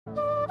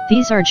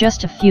These are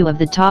just a few of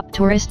the top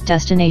tourist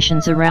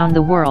destinations around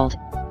the world,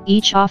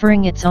 each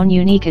offering its own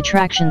unique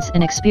attractions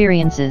and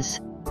experiences.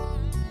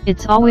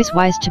 It's always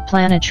wise to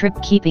plan a trip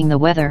keeping the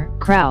weather,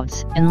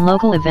 crowds, and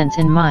local events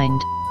in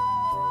mind.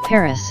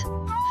 Paris,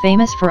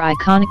 famous for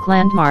iconic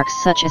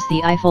landmarks such as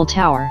the Eiffel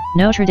Tower,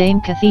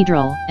 Notre-Dame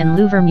Cathedral, and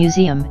Louvre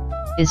Museum,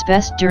 is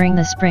best during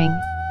the spring,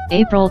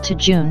 April to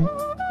June,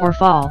 or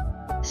fall,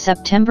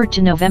 September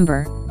to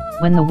November,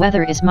 when the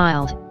weather is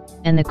mild,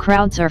 and the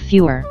crowds are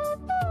fewer.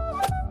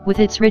 With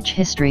its rich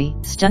history,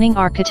 stunning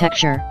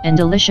architecture, and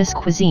delicious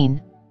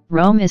cuisine,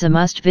 Rome is a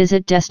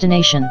must-visit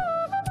destination.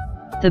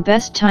 The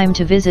best time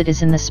to visit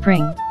is in the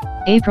spring,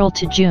 April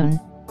to June,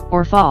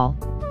 or fall,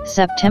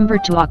 September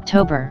to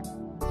October.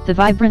 The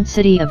vibrant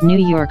city of New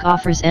York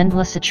offers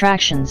endless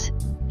attractions,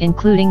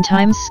 including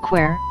Times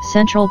Square,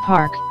 Central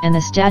Park, and the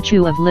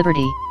Statue of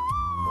Liberty.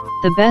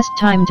 The best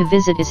time to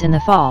visit is in the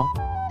fall,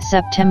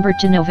 September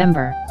to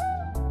November.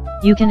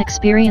 You can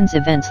experience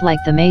events like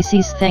the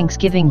Macy's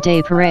Thanksgiving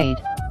Day Parade.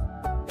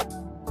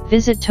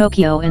 Visit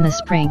Tokyo in the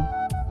spring,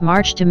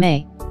 March to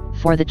May,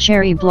 for the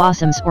cherry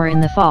blossoms, or in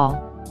the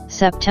fall,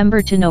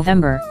 September to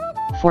November,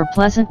 for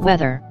pleasant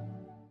weather.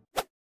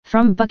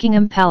 From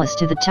Buckingham Palace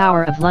to the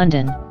Tower of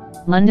London,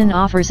 London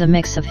offers a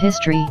mix of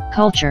history,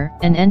 culture,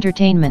 and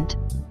entertainment.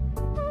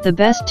 The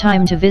best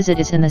time to visit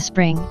is in the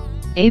spring,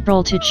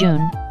 April to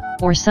June,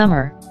 or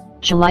summer,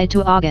 July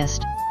to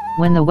August,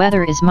 when the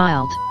weather is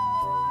mild.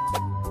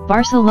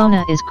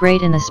 Barcelona is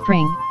great in the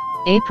spring,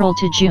 April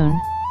to June,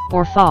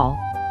 or fall,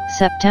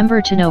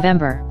 September to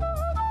November.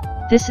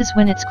 This is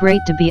when it's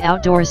great to be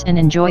outdoors and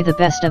enjoy the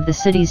best of the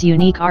city's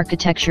unique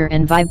architecture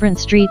and vibrant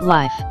street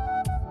life.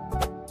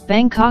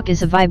 Bangkok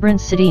is a vibrant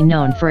city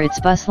known for its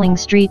bustling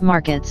street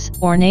markets,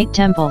 ornate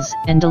temples,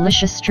 and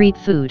delicious street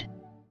food.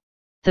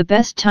 The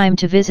best time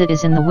to visit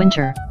is in the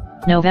winter,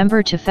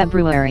 November to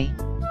February.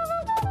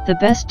 The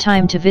best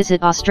time to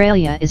visit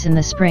Australia is in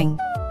the spring,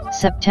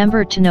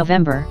 September to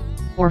November,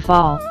 or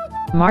fall,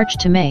 March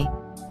to May,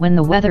 when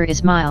the weather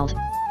is mild,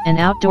 and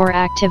outdoor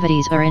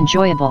activities are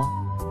enjoyable.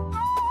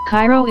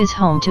 Cairo is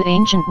home to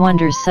ancient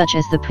wonders such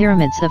as the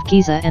pyramids of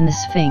Giza and the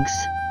Sphinx.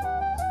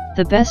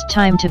 The best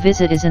time to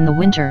visit is in the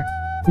winter,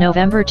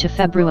 November to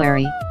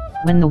February,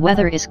 when the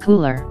weather is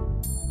cooler.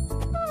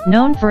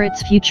 Known for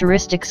its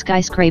futuristic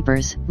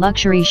skyscrapers,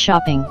 luxury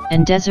shopping,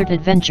 and desert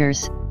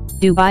adventures,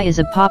 Dubai is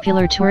a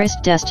popular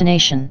tourist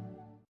destination.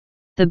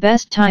 The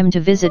best time to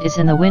visit is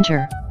in the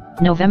winter,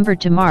 November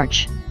to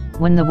March,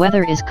 when the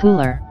weather is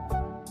cooler.